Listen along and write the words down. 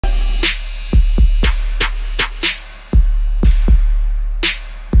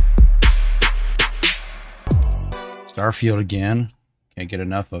Starfield again. Can't get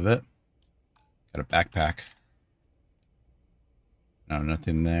enough of it. Got a backpack. No,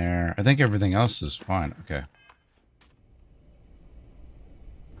 nothing there. I think everything else is fine. Okay.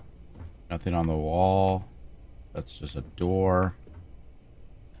 Nothing on the wall. That's just a door.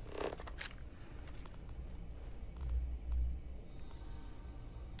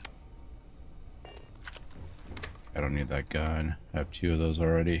 I don't need that gun. I have 2 of those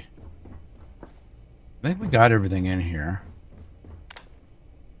already. I think we got everything in here.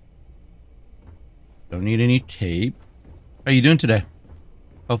 Don't need any tape. How you doing today?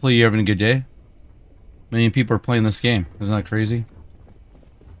 Hopefully you're having a good day. A million people are playing this game. Isn't that crazy?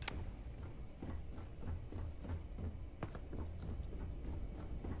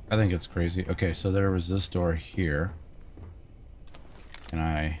 I think it's crazy. Okay, so there was this door here. Can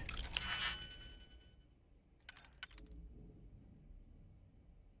I...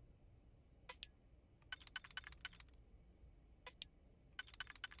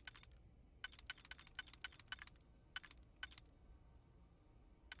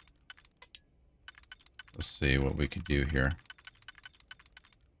 Let's see what we could do here.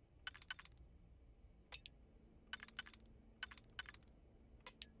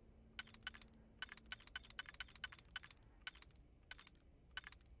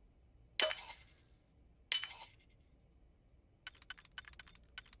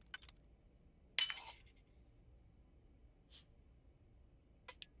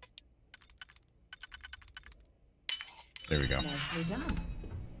 There we go. Nicely done.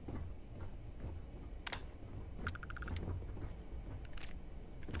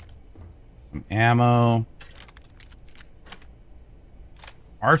 Some ammo.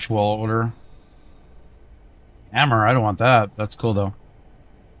 Arch welder. Hammer, I don't want that. That's cool though.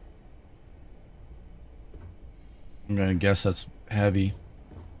 I'm gonna guess that's heavy.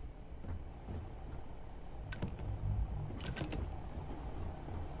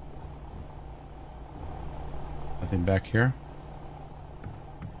 Nothing back here.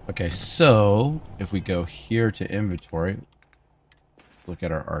 Okay, so if we go here to inventory, let's look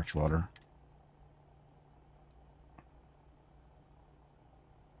at our arch welder.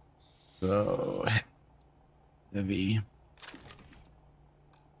 So heavy.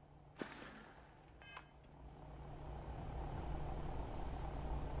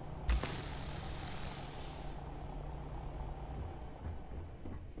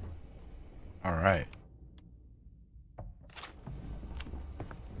 All right.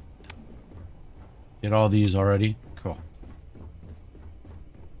 Get all these already. Cool.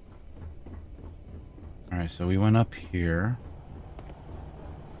 All right, so we went up here.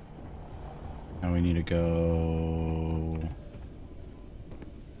 Now we need to go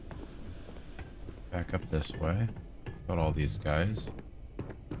back up this way. Got all these guys.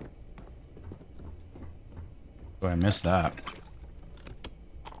 Oh, I missed that.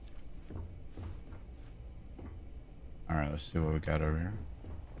 Alright, let's see what we got over here.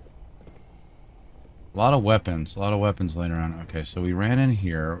 A lot of weapons laying around. Okay, so we ran in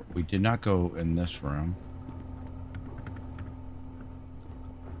here. We did not go in this room.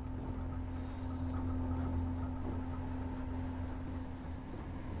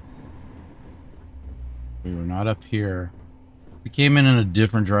 We were not up here. We came in a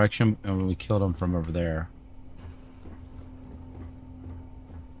different direction and we killed them from over there.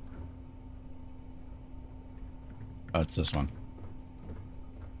 Oh, it's this one.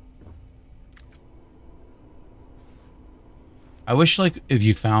 I wish, like, if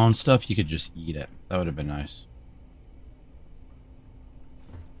you found stuff, you could just eat it. That would have been nice.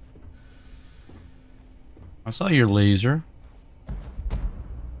 I saw your laser.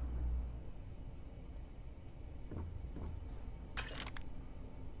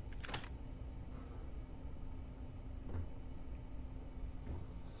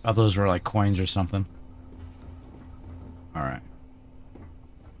 Oh, those were like coins or something. All right.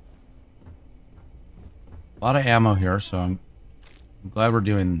 A lot of ammo here, so I'm glad we're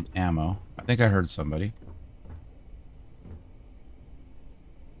doing ammo. I think I heard somebody.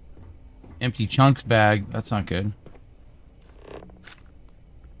 Empty chunks bag. That's not good.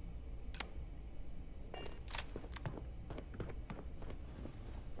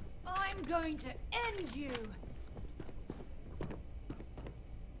 I'm going to end you.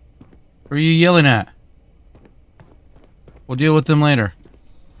 Who are you yelling at? We'll deal with them later.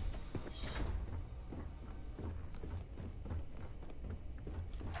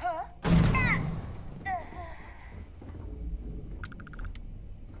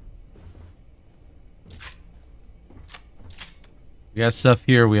 We got stuff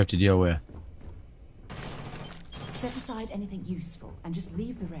here we have to deal with. Set aside anything useful and just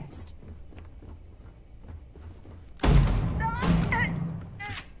leave the rest.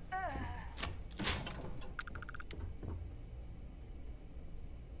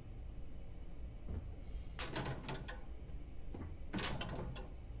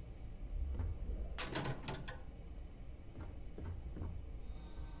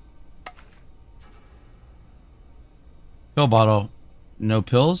 Pill bottle. No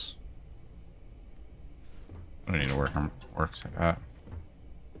pills? I don't need to works like that.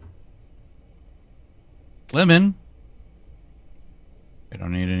 Lemon. I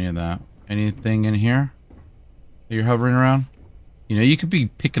don't need any of that. Anything in here that you're hovering around? You know, you could be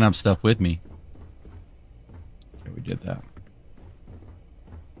picking up stuff with me. Okay, we did that.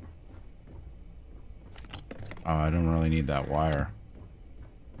 Oh, I don't really need that wire.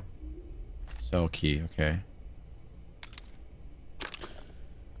 Cell key, okay.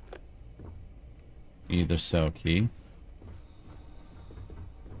 Need the cell key.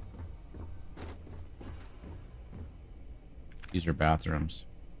 These are bathrooms.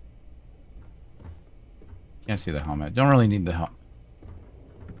 Can't see the helmet. Don't really need the helmet.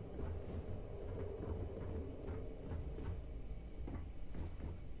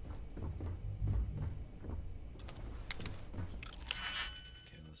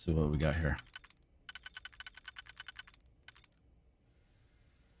 Okay, let's see what we got here.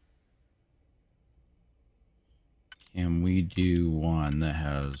 Can we do one that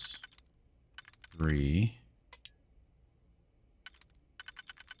has 3?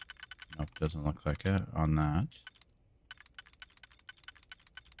 Nope, doesn't look like it on that.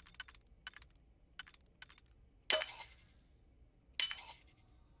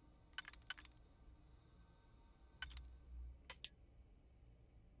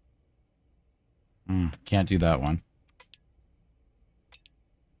 Can't do that one.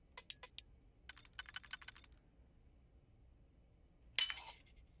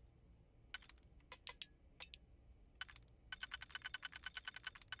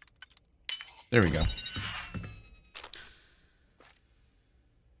 There we go.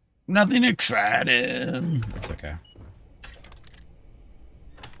 Nothing exciting. It's okay.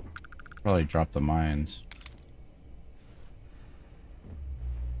 Probably drop the mines.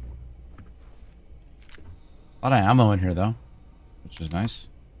 A lot of ammo in here, though, which is nice.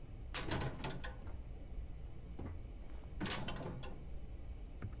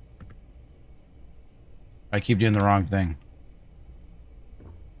 I keep doing the wrong thing.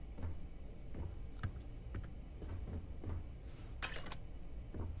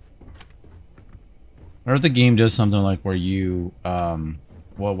 Or if the game does something like where you,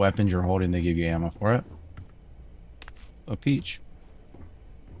 what weapons you're holding, they give you ammo for it. A peach.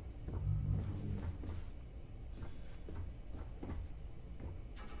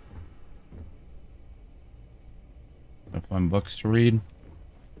 Some fun books to read.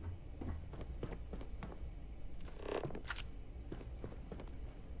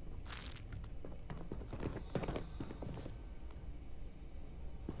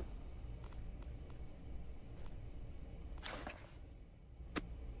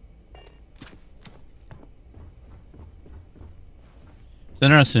 It's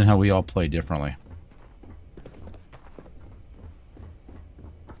interesting how we all play differently.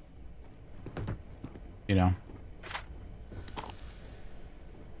 You know?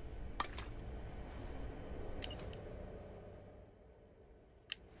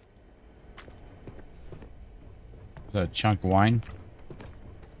 Is that a chunk of wine?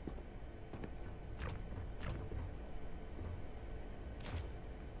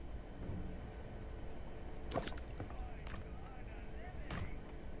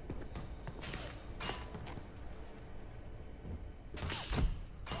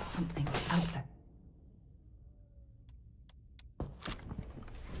 Something's out there.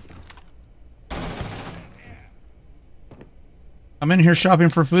 I'm in here shopping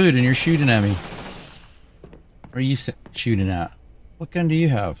for food and you're shooting at me. What are you shooting at? What gun do you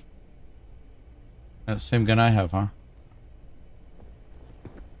have? That same gun I have, huh?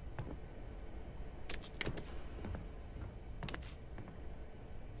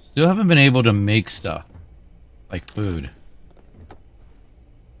 Still haven't been able to make stuff. Like food.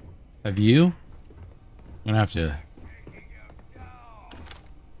 Have you? I'm gonna have to...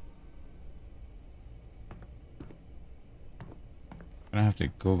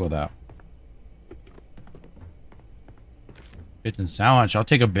 Google that. Bitten sandwich. I'll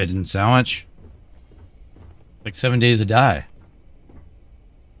take a bitten sandwich. Like 7 days to die.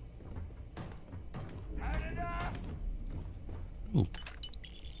 Ooh.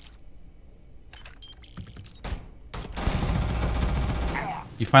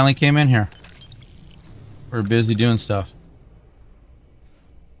 You finally came in here. We're busy doing stuff.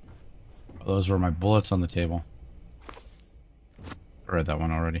 Oh, those were my bullets on the table. I read that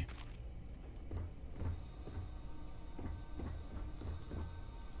one already.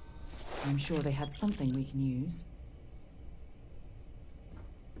 I'm sure they had something we can use.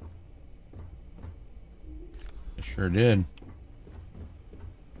 I sure did.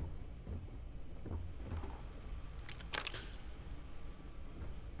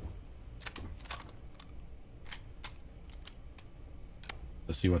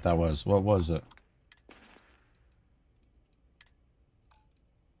 Let's see what that was. What was it?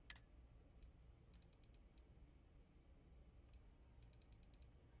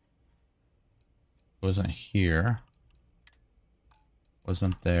 Wasn't here.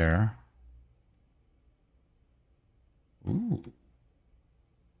 Wasn't there. Ooh.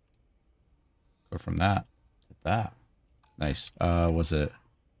 Go from that to that. Nice. Was it? It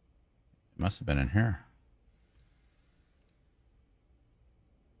must have been in here.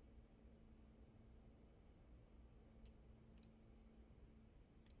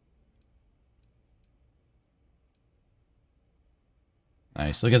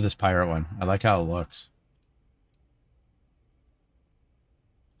 Nice. Look at this pirate one. I like how it looks.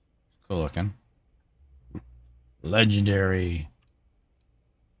 Cool looking. Legendary.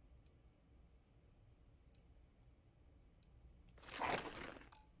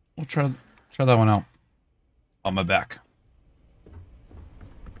 We'll try that one out. On my back.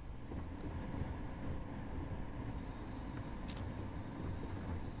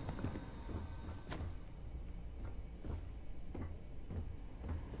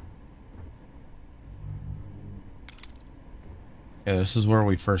 Okay, this is where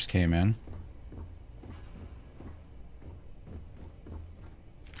we first came in.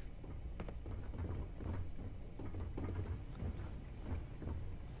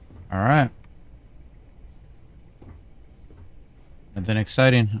 All right. Nothing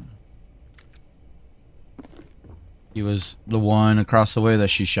exciting. He was the one across the way that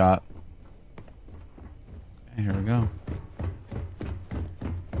she shot. Okay, here we go.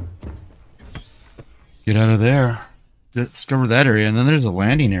 Get out of there. Discover that area, and then there's a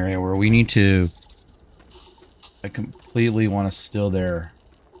landing area where we need to... I completely want to steal their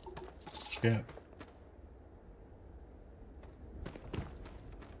ship.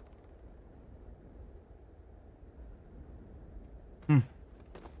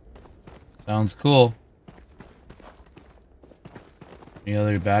 Sounds cool. Any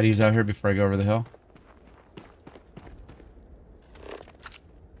other baddies out here before I go over the hill?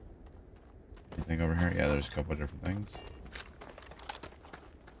 Anything over here? Yeah, there's a couple of different things.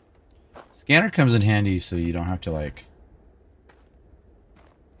 Scanner comes in handy so you don't have to, like,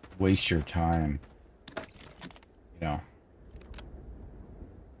 waste your time. You know.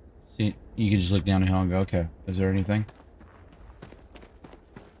 See, you can just look down the hill and go, okay, is there anything?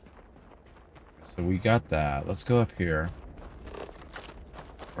 So we got that. Let's go up here.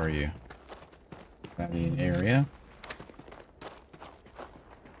 Where are you? That mean area.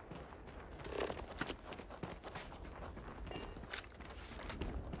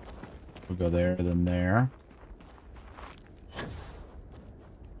 We'll go there, then there.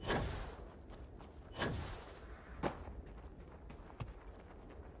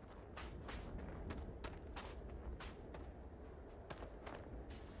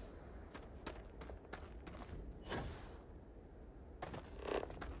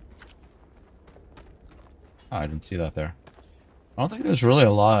 Oh, I didn't see that there. I don't think there's really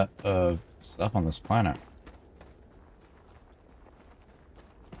a lot of stuff on this planet.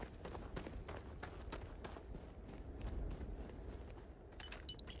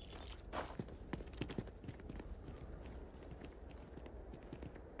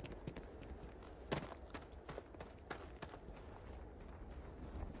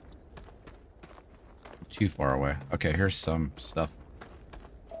 Too far away. Okay, here's some stuff.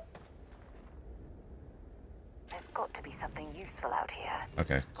 There's got to be something useful out here.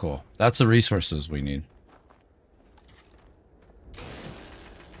 Okay, cool. That's the resources we need.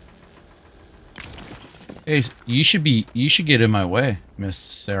 Hey, you should get in my way, Miss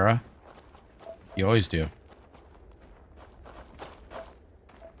Sarah. You always do.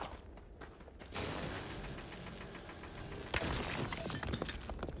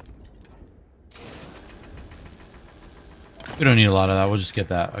 We don't need a lot of that. We'll just get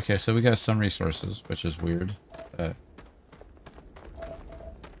that. Okay, so we got some resources, which is weird. I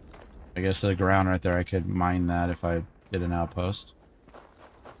guess the ground right there, I could mine that if I did an outpost.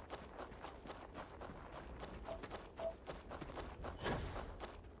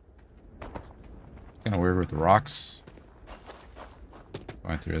 Kind of weird with the rocks.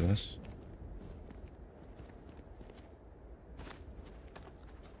 Going through this.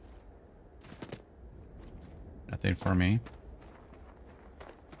 Nothing for me.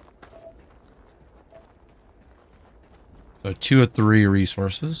 So 2 of 3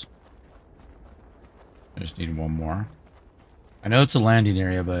 resources. I just need one more. I know it's a landing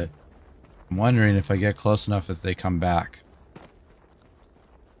area, but I'm wondering if I get close enough if they come back.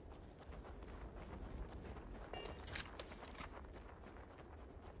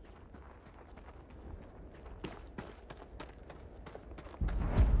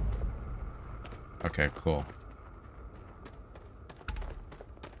 Okay, cool.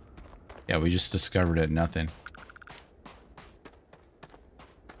 Yeah, we just discovered it. Nothing.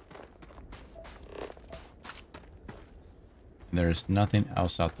 There's nothing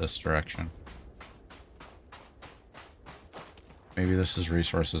else out this direction. Maybe this is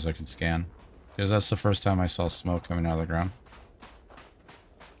resources I can scan. Because that's the first time I saw smoke coming out of the ground.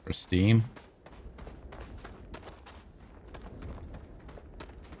 For steam.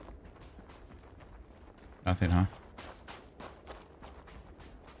 Nothing, huh?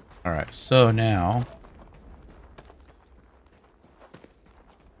 Alright, so now...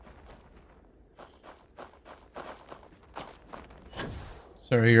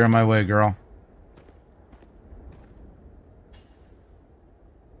 Sorry, you're on my way, girl.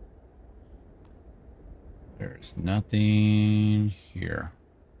 There's nothing here.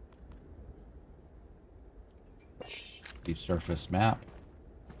 The surface map.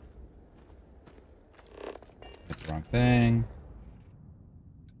 Hit the wrong thing.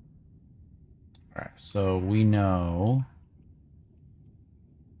 Alright, so we know...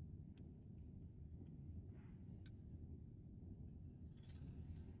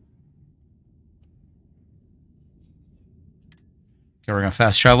 Okay, we're gonna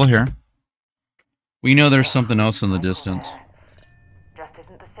fast travel here. We know there's something else in the distance. Just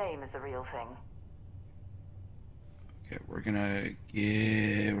isn't the same as the real thing. Okay, we're gonna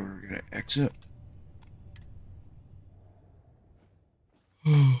exit.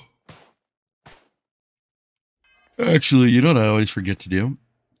 Actually, you know what I always forget to do?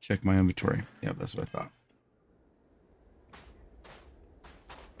 Check my inventory. Yeah, that's what I thought.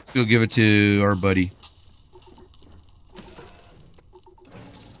 Let's go give it to our buddy.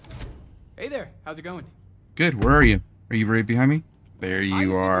 Hey there, how's it going? Good, where are you? Are you right behind me? There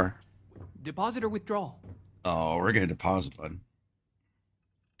you are. Deposit or withdrawal? Oh, we're gonna deposit, bud.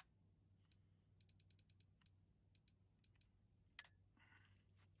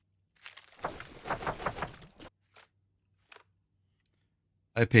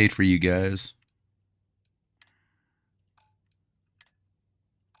 I paid for you guys.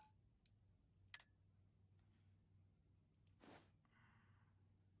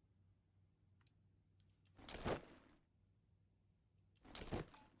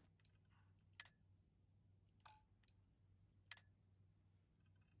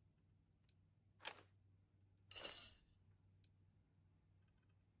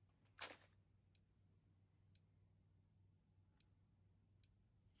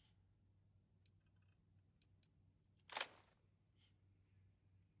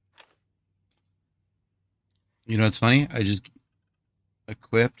 You know what's funny? I just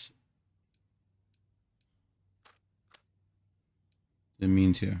equipped. Didn't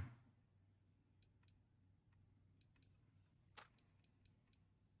mean to.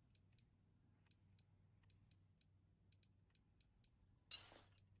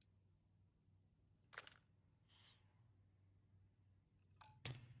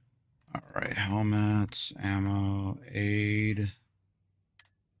 All right, helmets, ammo, aid.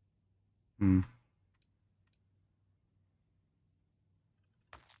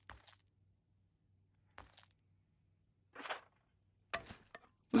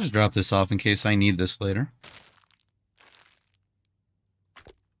 Let's just drop this off in case I need this later.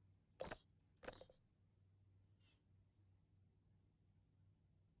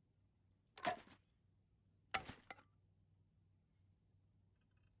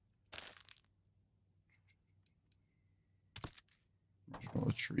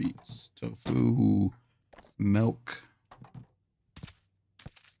 Marshmallow treats, tofu, milk.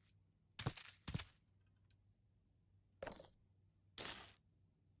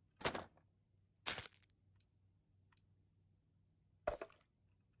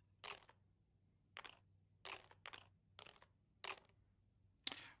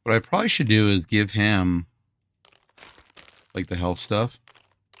 What I probably should do is give him like the health stuff.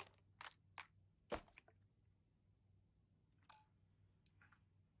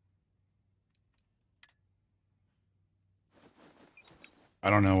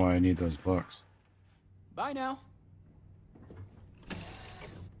 I don't know why I need those books. Bye now.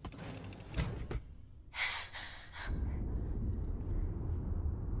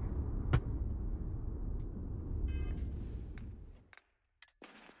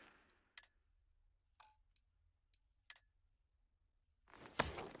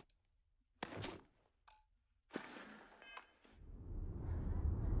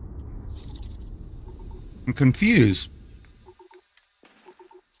 I'm confused.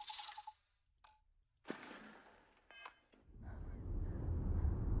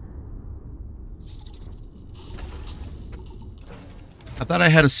 I thought I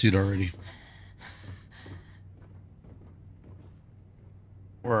had a suit already.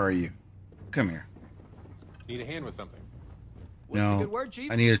 Where are you? Come here. Need a hand with something. What's the No, good word,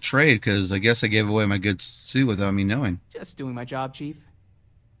 Chief? I need a trade because I guess I gave away my good suit without me knowing. Just doing my job, Chief.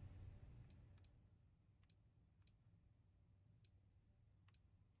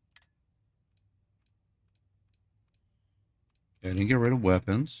 Okay, I didn't get rid of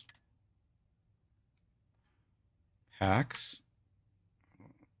weapons. Packs.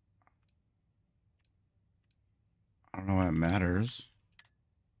 I don't know why it matters.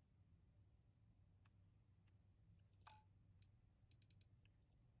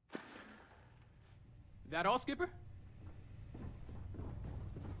 That all, Skipper?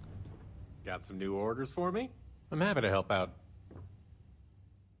 Got some new orders for me? I'm happy to help out.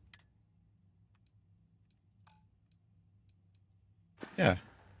 Yeah.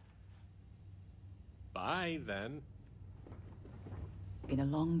 Bye, then. Been a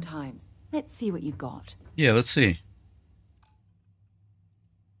long time. Let's see what you've got. Yeah, let's see.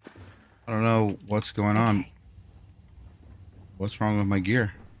 I don't know what's going on. Okay. What's wrong with my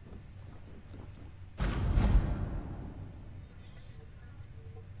gear?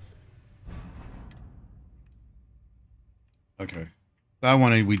 Okay. That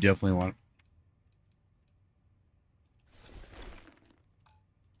one we definitely want.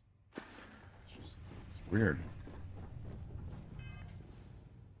 It's weird.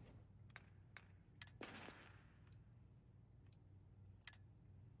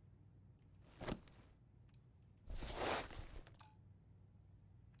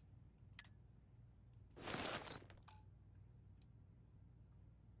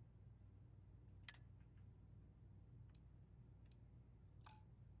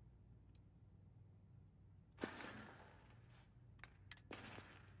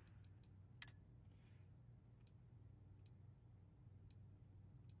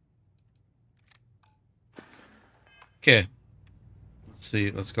 Okay. Let's see.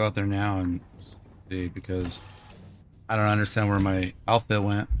 Let's go out there now and see because I don't understand where my outfit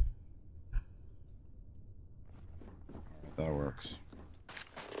went. That works.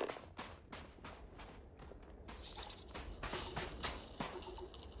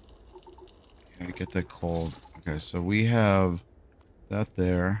 Okay, get that cold. Okay, so we have that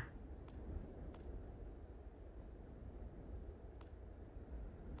there.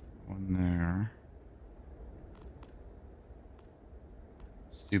 One there.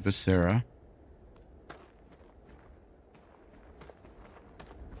 Stupid Sarah.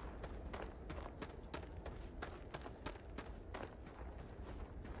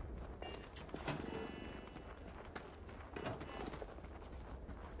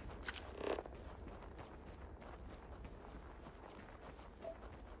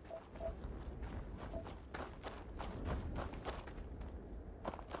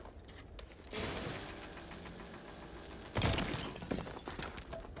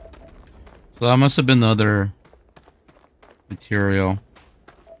 So that must have been the other material.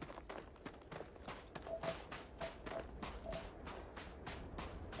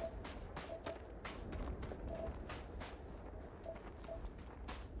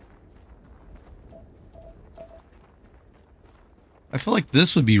 I feel like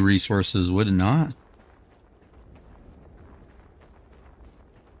this would be resources, would it not?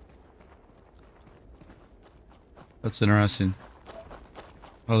 That's interesting.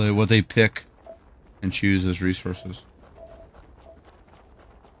 Oh, what they pick and choose as resources.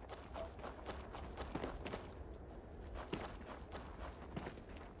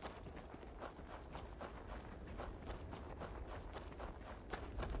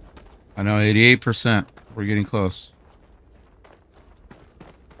 I know, 88%. We're getting close.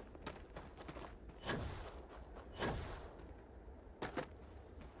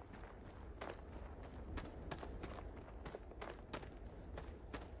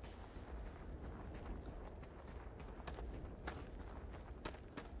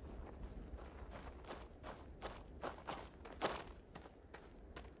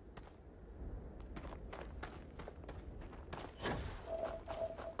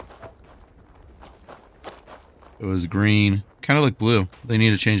 It was green. Kind of like blue. They need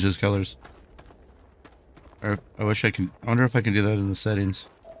to change those colors. Or I wish I could. I wonder if I can do that in the settings.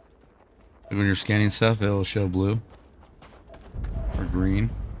 Like when you're scanning stuff, it'll show blue. Or green.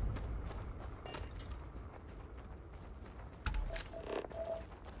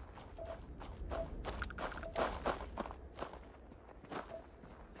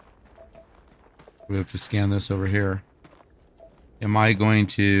 We have to scan this over here. Am I going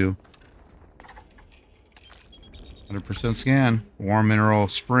to... 100% scan. Warm mineral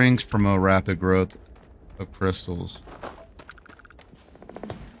springs promote rapid growth of crystals.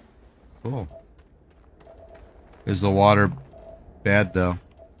 Cool. Is the water bad though?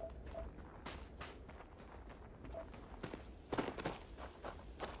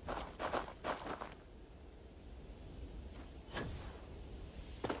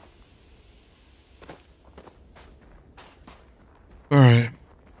 All right.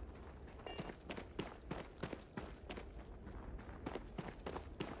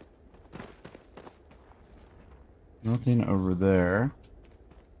 Nothing over there.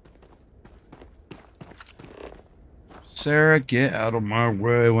 Sarah, get out of my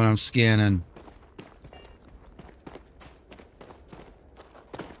way when I'm scanning.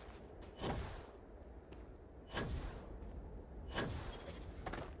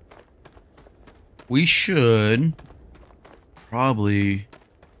 We should probably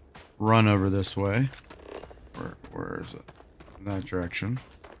run over this way. Where is it? In that direction.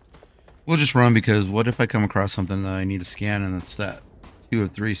 We'll just run because what if I come across something that I need to scan and it's that 2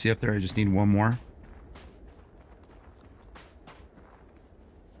 of 3. See up there? I just need one more.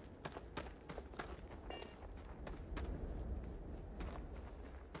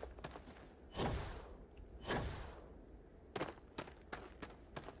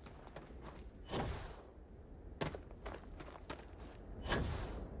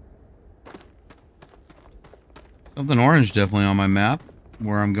 Something orange definitely on my map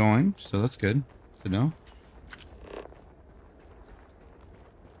where I'm going, so that's good to know.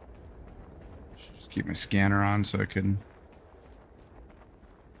 Should just keep my scanner on so I can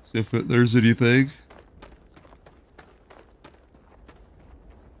see if there's anything.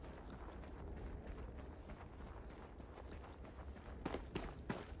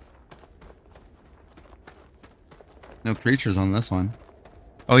 No creatures on this one.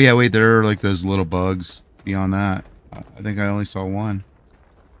 Oh yeah, wait, there are like those little bugs beyond that. I think I only saw one.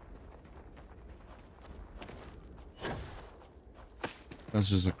 That's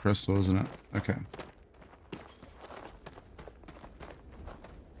just a crystal, isn't it? Okay.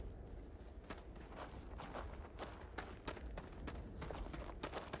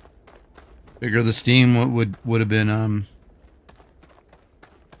 Bigger the steam, what would have been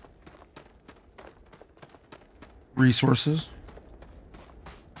resources.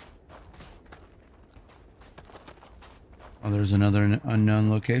 Oh, there's another unknown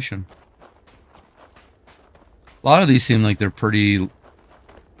location. A lot of these seem like they're pretty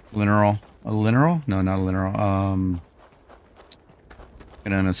linear. A linear? No, not a linear. And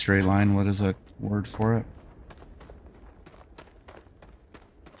in a straight line. What is that word for it?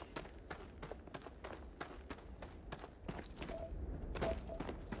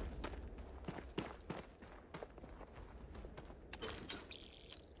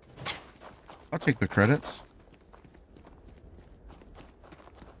 I'll take the credits.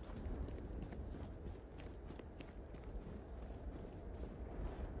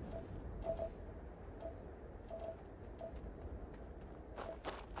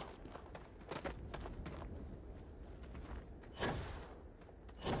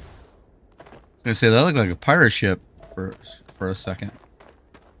 I was gonna say that looked like a pirate ship for a second.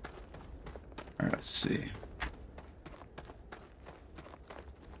 All right, let's see.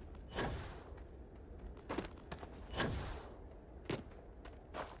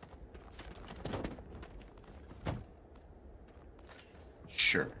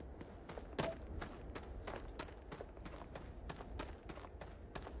 Sure.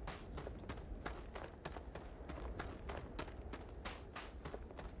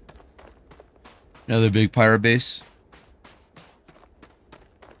 Another big pirate base.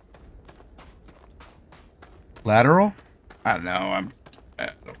 Lateral? I don't know.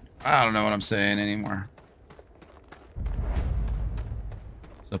 I don't know what I'm saying anymore.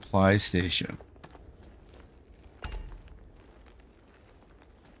 Supply station.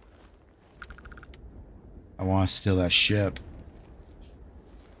 I want to steal that ship.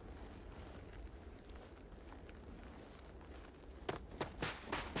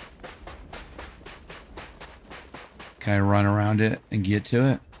 Can I run around it and get to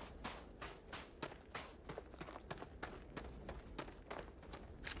it?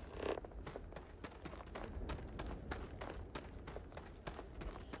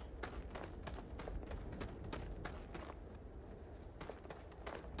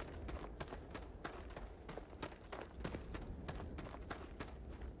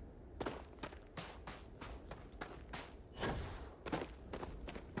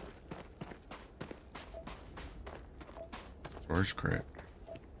 Storage crate.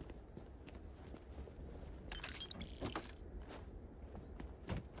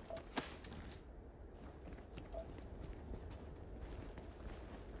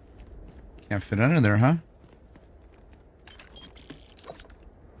 Can't fit under there, huh?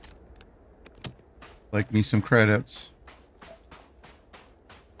 Like me some credits.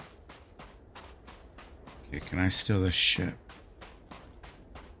 Okay, can I steal this ship?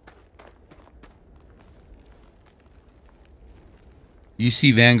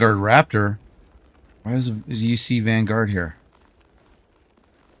 UC Vanguard Raptor. Why is UC Vanguard here?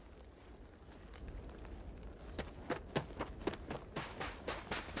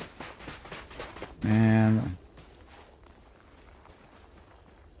 Man.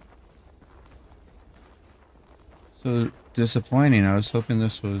 So disappointing. I was hoping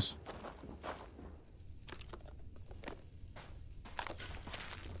this was...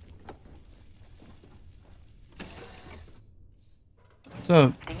 What's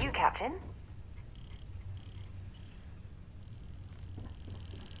up? Do you, Captain?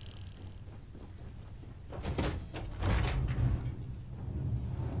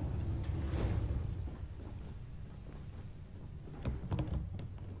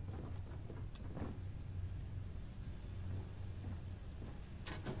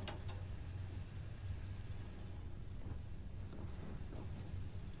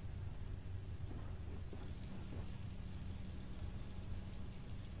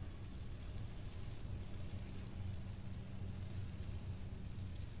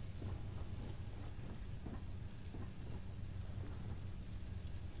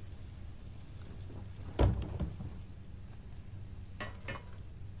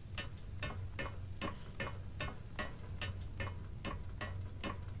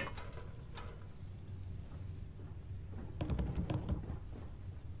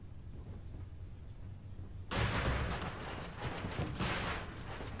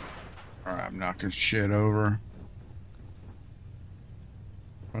 Alright, I'm knocking shit over.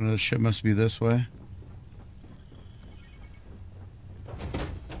 Front of the ship must be this way.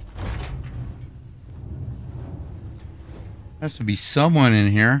 Has to be someone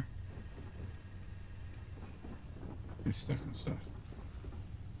in here. He's stuck in stuff.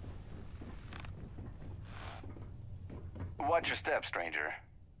 Watch your step, stranger.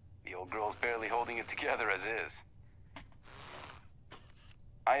 The old girl's barely holding it together as is.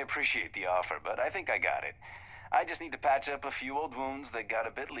 I appreciate the offer, but I think I got it. I just need to patch up a few old wounds that got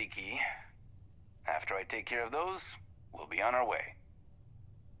a bit leaky. After I take care of those, we'll be on our way.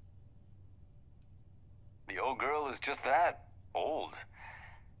 The old girl is just that, old.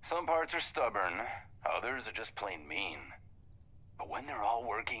 Some parts are stubborn, others are just plain mean. But when they're all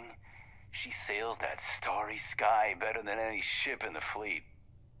working, she sails that starry sky better than any ship in the fleet.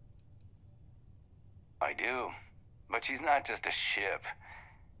 I do, but she's not just a ship.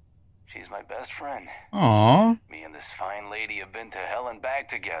 She's my best friend. Aww. Me and this fine lady have been to hell and back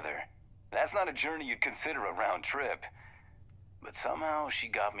together. That's not a journey you'd consider a round trip. But somehow she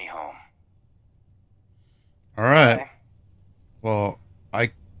got me home. Alright. Bye. Well,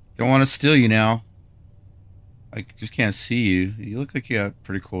 I don't want to steal you now. I just can't see you. You look like you got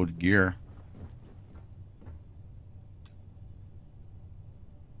pretty cool gear.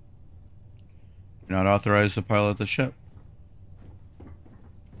 You're not authorized to pilot the ship.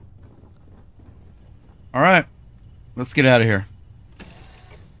 Alright. Let's get out of here.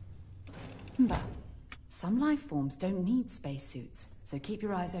 But some life forms don't need spacesuits, so keep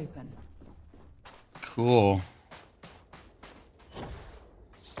your eyes open. Cool.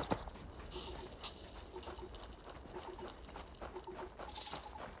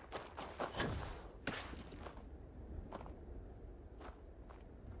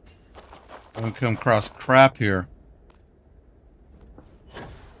 Don't come across crap here.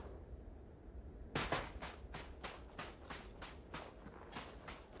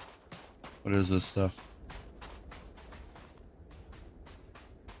 What is this stuff?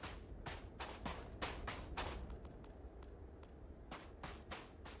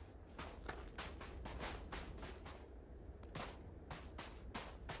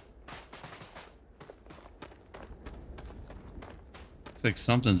 Looks like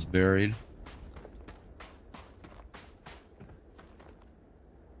something's buried.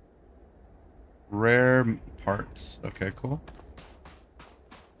 Rare parts. Okay, cool.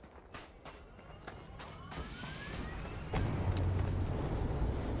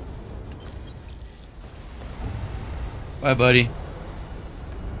 Bye, buddy.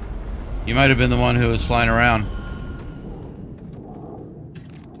 You might have been the one who was flying around.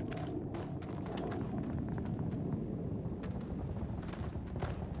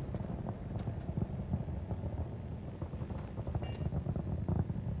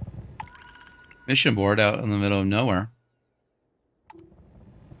 Mission board out in the middle of nowhere.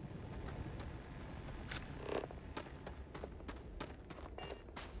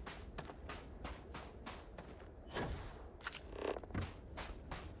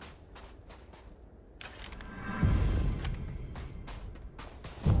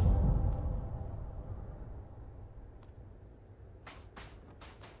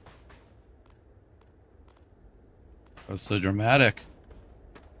 That was so dramatic.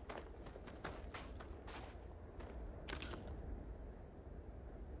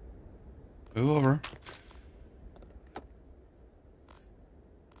 Move over.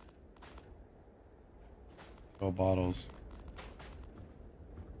 Oh, bottles.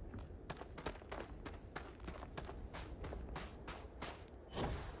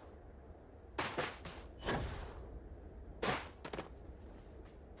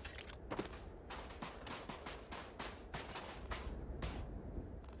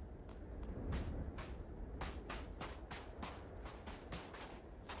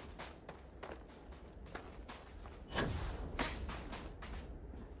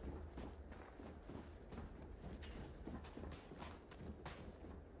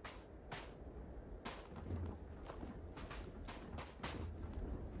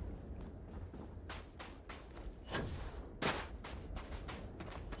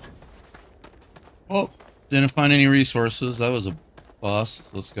 Oh, didn't find any resources. That was a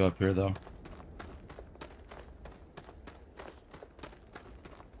bust. Let's go up here, though.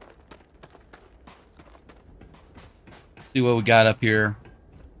 See what we got up here.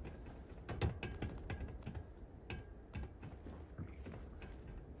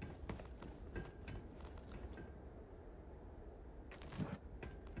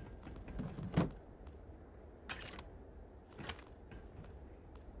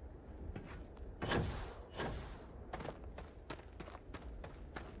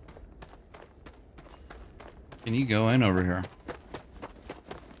 Can you go in over here?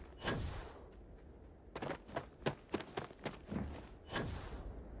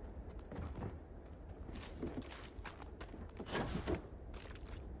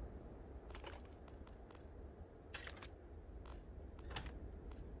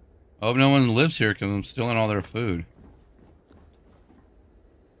 I hope no one lives here because I'm stealing all their food.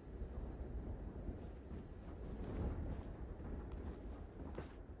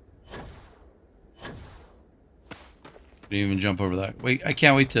 Didn't even jump over that. Wait, I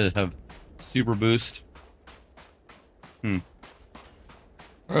can't wait to have super boost. Alright,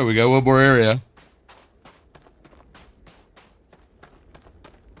 we got one more area.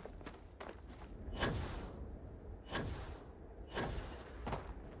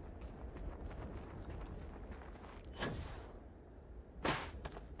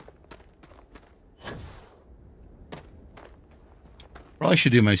 Probably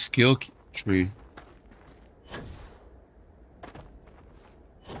should do my skill tree.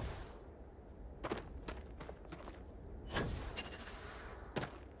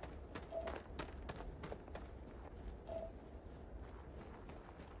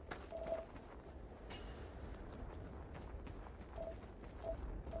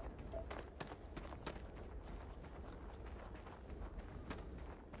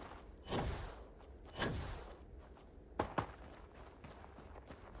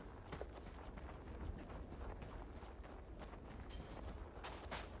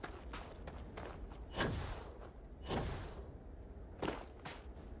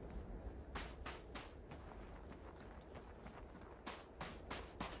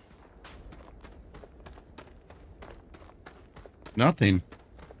 Nothing.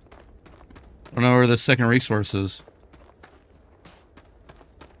 I don't know where the second resource is.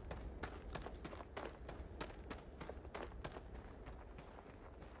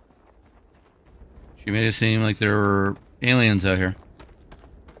 She made it seem like there were aliens out here.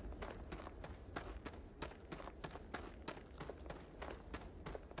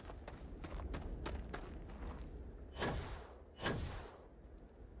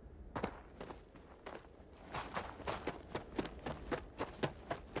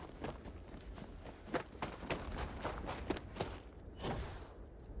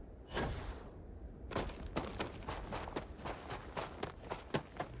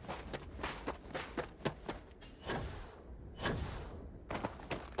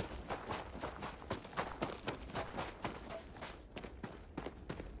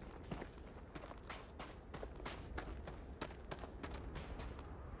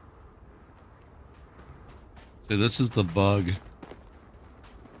 So this is the bug.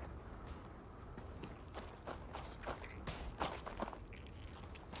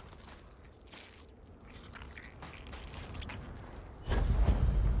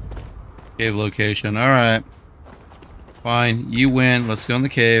 Cave location. All right. Fine. You win. Let's go in the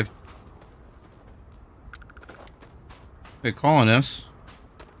cave. Hey, colonists.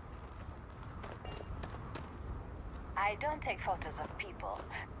 I don't take photos of people.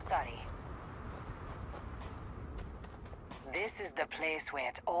 Sorry. This is the place where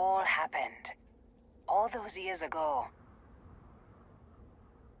it all happened. All those years ago.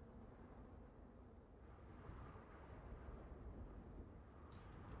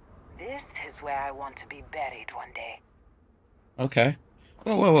 This is where I want to be buried one day. Okay.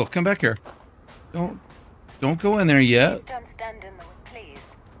 Whoa, whoa, whoa. Come back here. Don't go in there yet. Please don't stand in the way, please.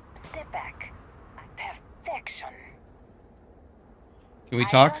 Step back. Perfection. Can we I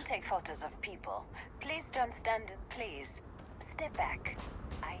talk? don't take photos of people. Please don't stand. Please step back.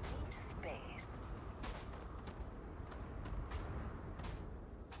 I need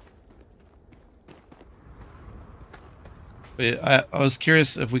space. I was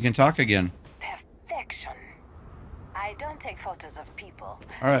curious if we can talk again. Perfection. I don't take photos of people.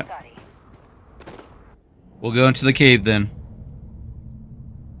 All right. Sorry. We'll go into the cave then.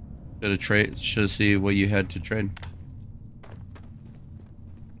 Should see what you had to trade.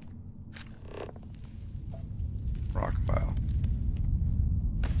 Rock pile.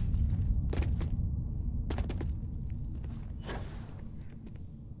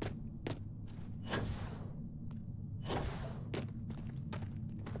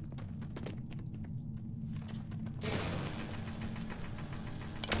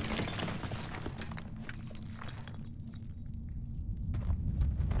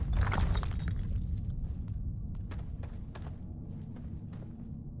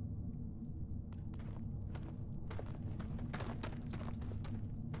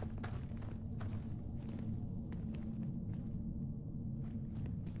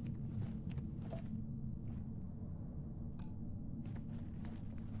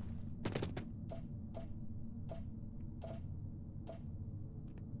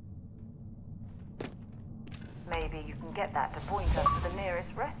 Maybe you can get that to point us to the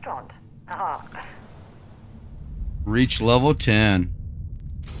nearest restaurant. Ah. Reach level 10.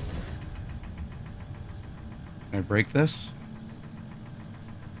 Can I break this?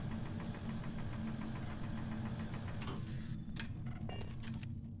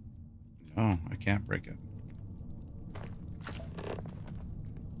 No, I can't break it.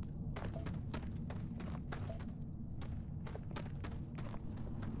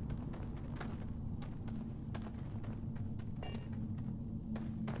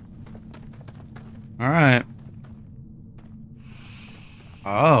 All right.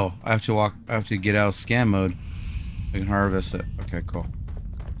 Oh, I have to get out of scan mode. I can harvest it. Okay, cool.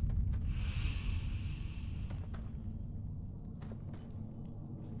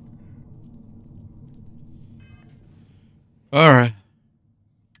 All right.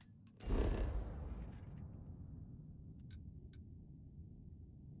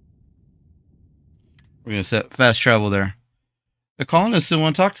 We're gonna set fast travel there. The colonists didn't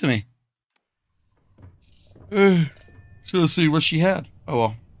want to talk to me. So let's see what she had. Oh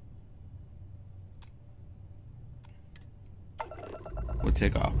well. We'll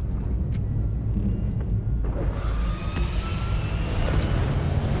take off.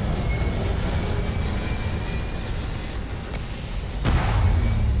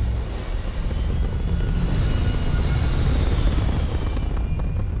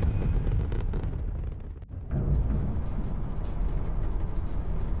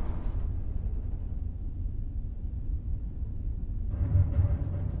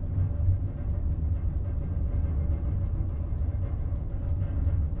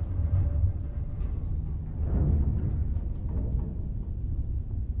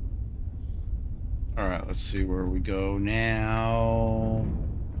 Alright, let's see where we go now.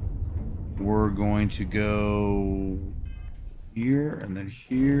 We're going to go here and then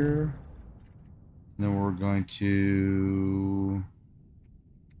here. And then we're going to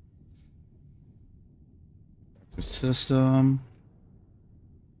the system.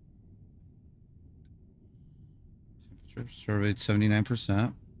 Temperature surveyed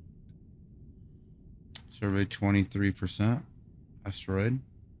 79%. Surveyed 23%. Asteroid.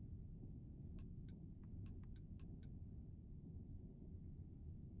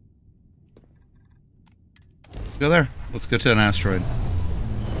 Go there. Let's go to an asteroid.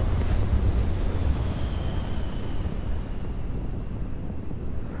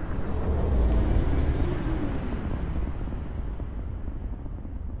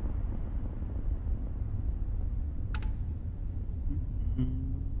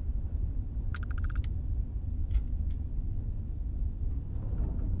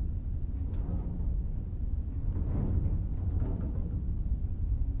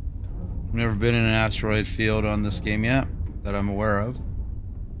 I've never been in an asteroid field on this game yet that I'm aware of.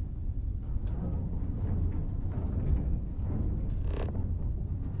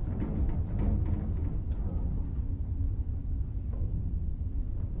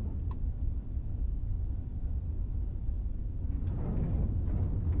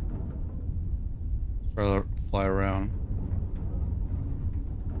 Fly around.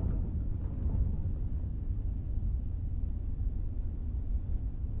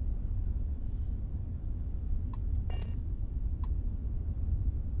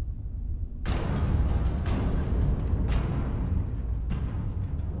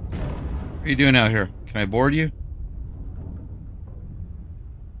 What are you doing out here? Can I board you?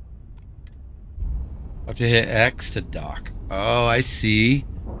 have to hit X to dock. Oh, I see.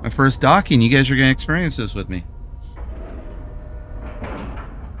 My first docking. You guys are going to experience this with me.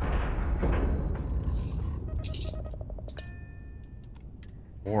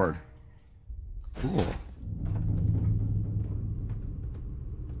 Board. Cool.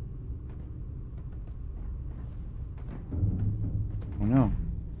 Oh no.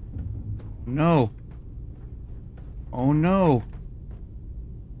 No. Oh no.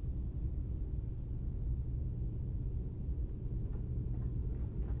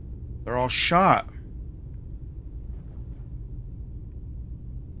 They're all shot.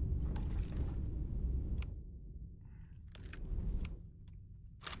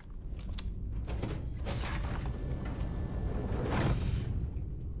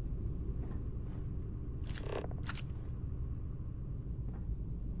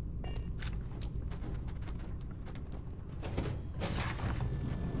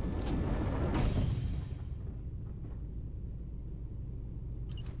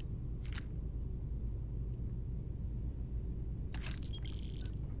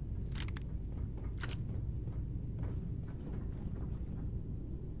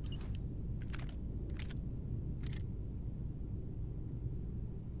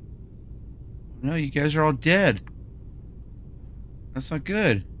 No, you guys are all dead. That's not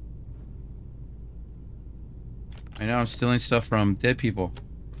good. I know I'm stealing stuff from dead people.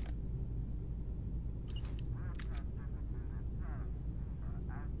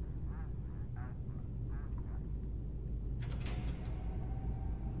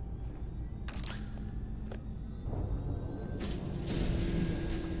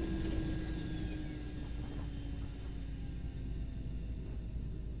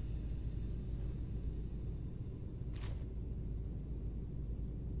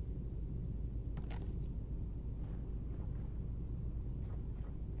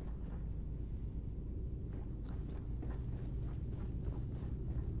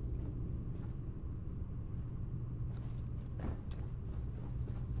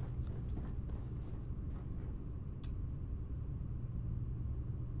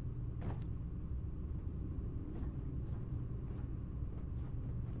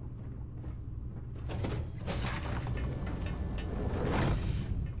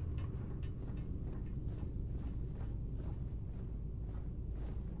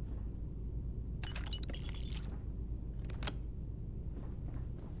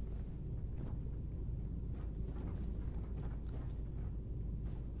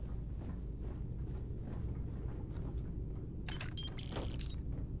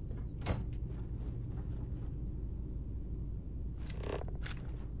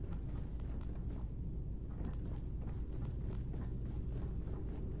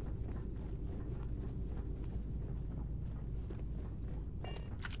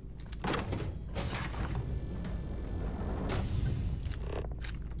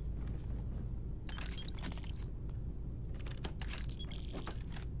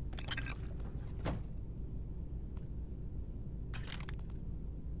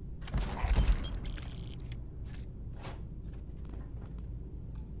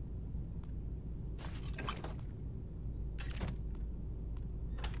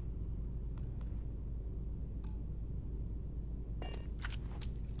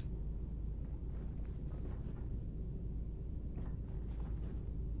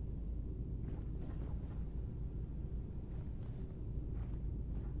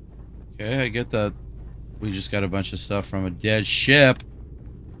 Okay, I get that. We just got a bunch of stuff from a dead ship.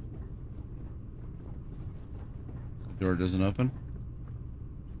 The door doesn't open.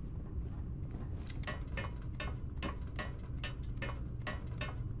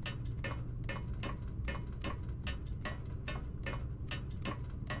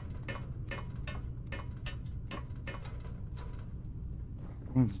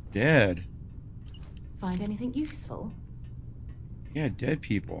 Everyone's dead. Find anything useful? Yeah, dead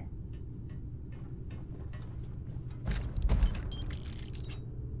people.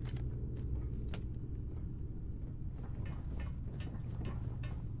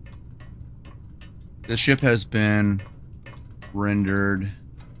 The ship has been rendered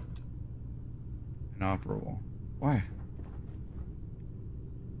inoperable. Why?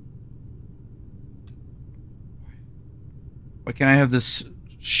 Why can't I have this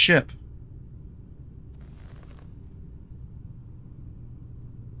ship?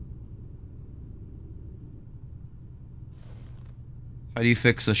 How do you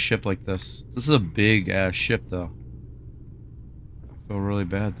fix a ship like this? This is a big ass ship though. I feel really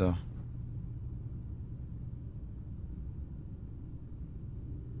bad though.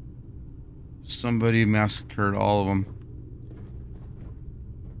 Somebody massacred all of them.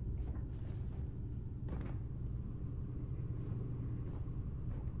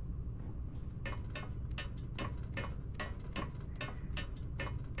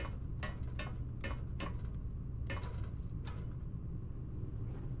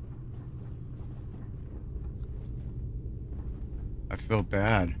 I feel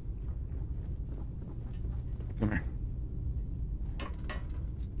bad. Come here.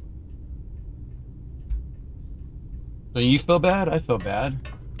 Don't you feel bad? I feel bad.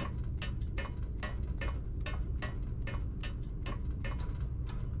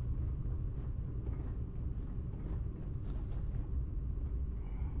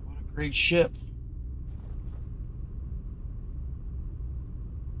 What a great ship.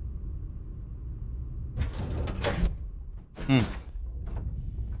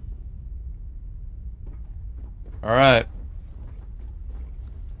 All right.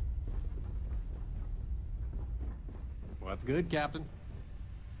 What's good, Captain?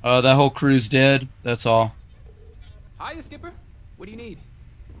 That whole crew's dead. That's all. Hiya, Skipper. What do you need?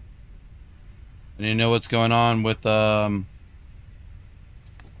 And you know what's going on with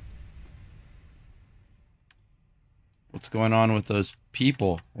what's going on with those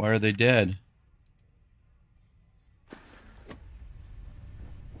people? Why are they dead?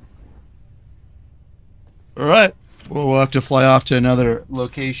 All right. Well, we'll have to fly off to another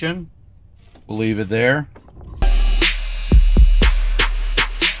location. We'll leave it there.